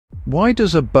Why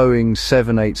does a Boeing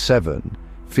 787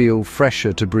 feel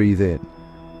fresher to breathe in,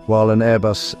 while an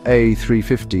Airbus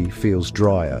A350 feels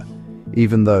drier,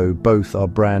 even though both are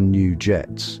brand new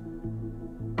jets?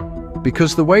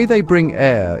 Because the way they bring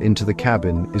air into the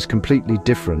cabin is completely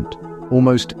different.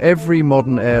 Almost every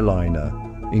modern airliner,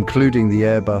 including the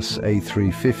Airbus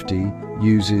A350,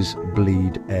 uses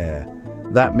bleed air.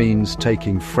 That means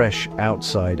taking fresh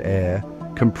outside air,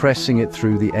 compressing it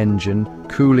through the engine,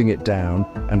 cooling it down,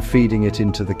 and feeding it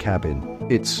into the cabin.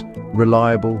 It's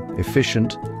reliable,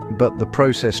 efficient, but the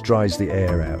process dries the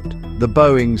air out. The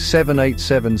Boeing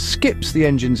 787 skips the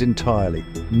engines entirely.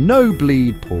 No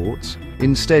bleed ports.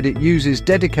 Instead, it uses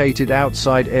dedicated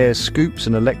outside air scoops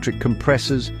and electric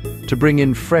compressors to bring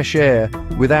in fresh air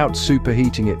without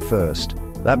superheating it first.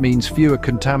 That means fewer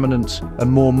contaminants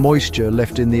and more moisture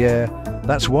left in the air.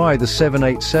 That's why the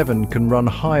 787 can run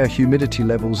higher humidity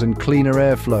levels and cleaner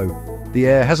airflow. The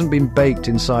air hasn't been baked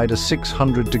inside a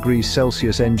 600 degrees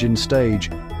Celsius engine stage.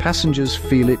 Passengers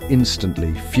feel it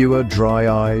instantly. Fewer dry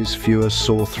eyes, fewer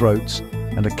sore throats,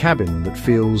 and a cabin that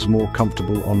feels more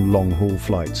comfortable on long-haul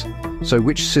flights. So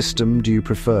which system do you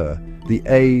prefer? The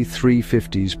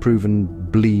A350's proven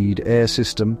bleed air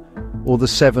system, or the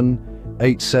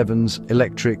 787's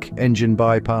electric engine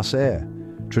bypass air?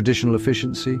 Traditional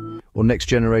efficiency or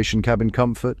next-generation cabin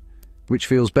comfort? Which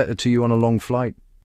feels better to you on a long flight?